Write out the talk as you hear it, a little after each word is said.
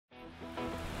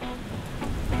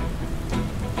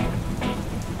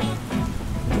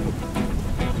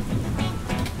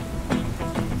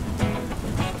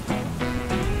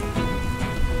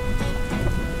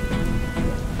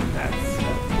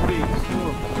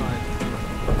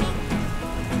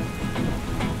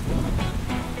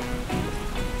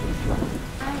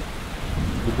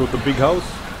want a big house?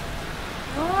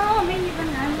 Oh, maybe you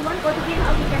want to go to big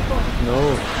house, you can go. No.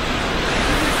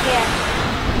 Yeah.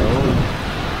 No.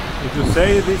 If you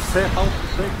say this house is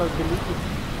safe, I believe it.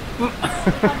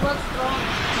 That works strong.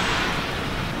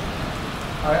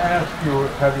 I asked you,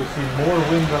 have you seen more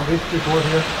wind than this before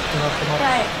here?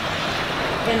 Right.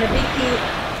 And the big key.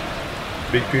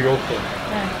 Big tree also.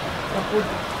 Yeah. Good.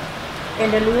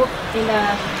 And the roof go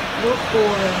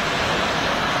away.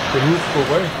 The roof go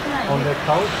away Right. on that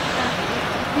house?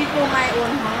 Before my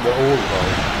own house. The old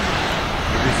house.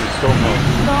 This is storm house.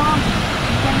 Storm.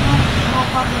 No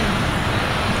problem.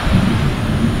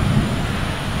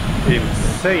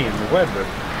 Insane weather.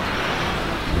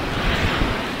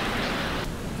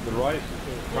 The rice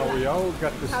Kaoyao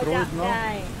got destroyed now.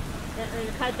 Right.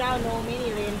 Cow no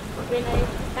many rain. When I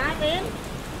start rain,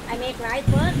 I make rice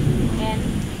first and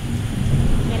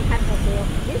cut for sale.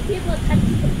 These people cut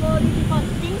so difficult.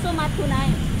 Think so much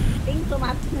tonight. Think so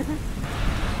much.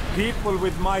 People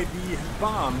with my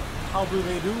ban, how do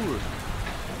they do it?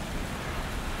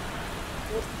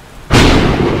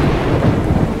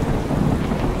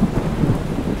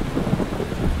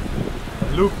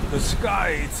 Look, the sky,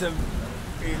 it's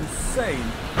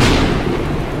insane.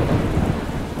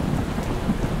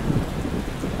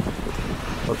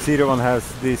 But Sirivan has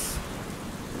this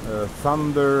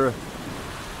thunder,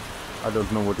 I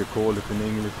don't know what you call it in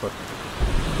English, but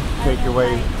take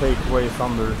away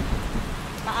thunder.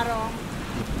 Wrong.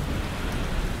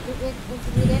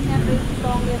 If we didn't have this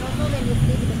strong rain also when you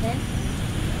sleep in the tent.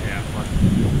 Yeah, but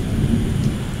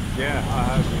I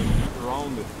have been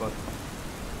around it, but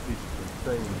it's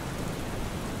insane.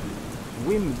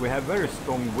 Wind, we have very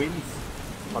strong winds,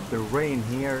 but the rain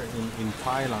here in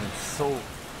Thailand is so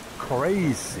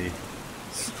crazy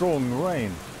strong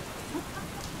rain.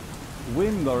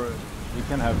 Wind, or we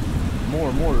can have more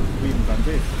wind than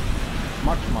this,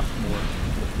 much more.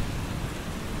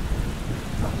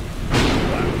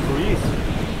 Freeze.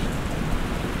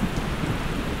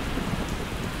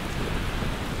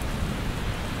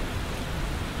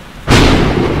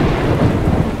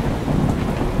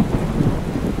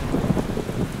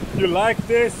 You like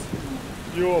this?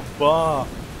 You're bar.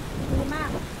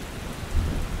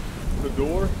 The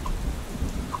door?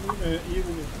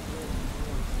 Even if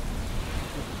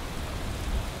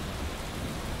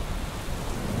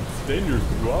it's dangerous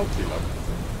to go out here. Like,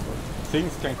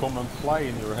 things can come and fly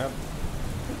in your head.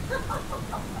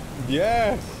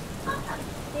 Yes.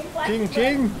 Ching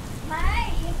ching.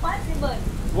 Impossible.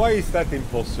 Why is that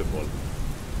impossible?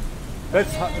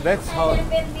 That's how.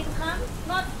 When wind comes,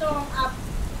 not storm up.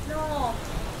 No.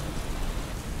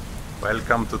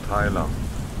 Welcome to Thailand.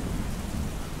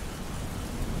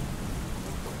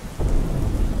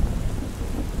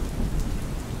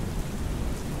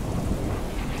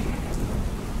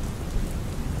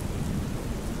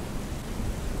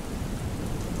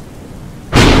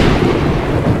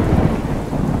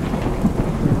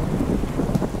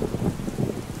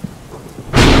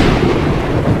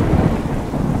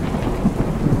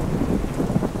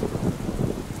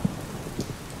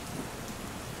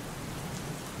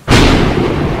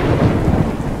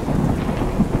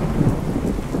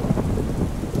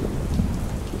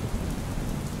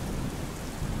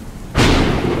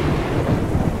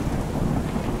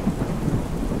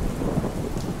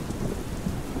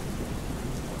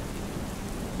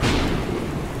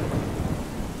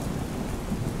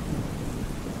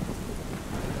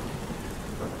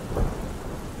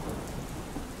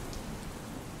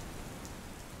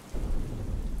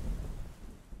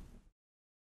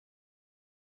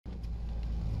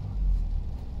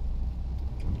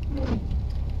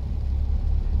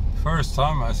 First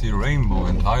time I see rainbow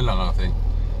in Thailand, I think.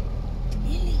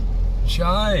 Really?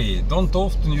 Chai, don't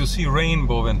often you see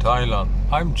rainbow in Thailand.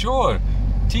 I'm sure.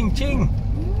 Ting ting.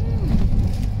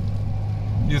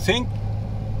 You think?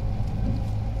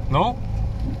 No?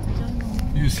 I don't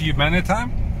know. You see it many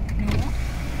times?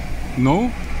 No.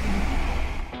 No?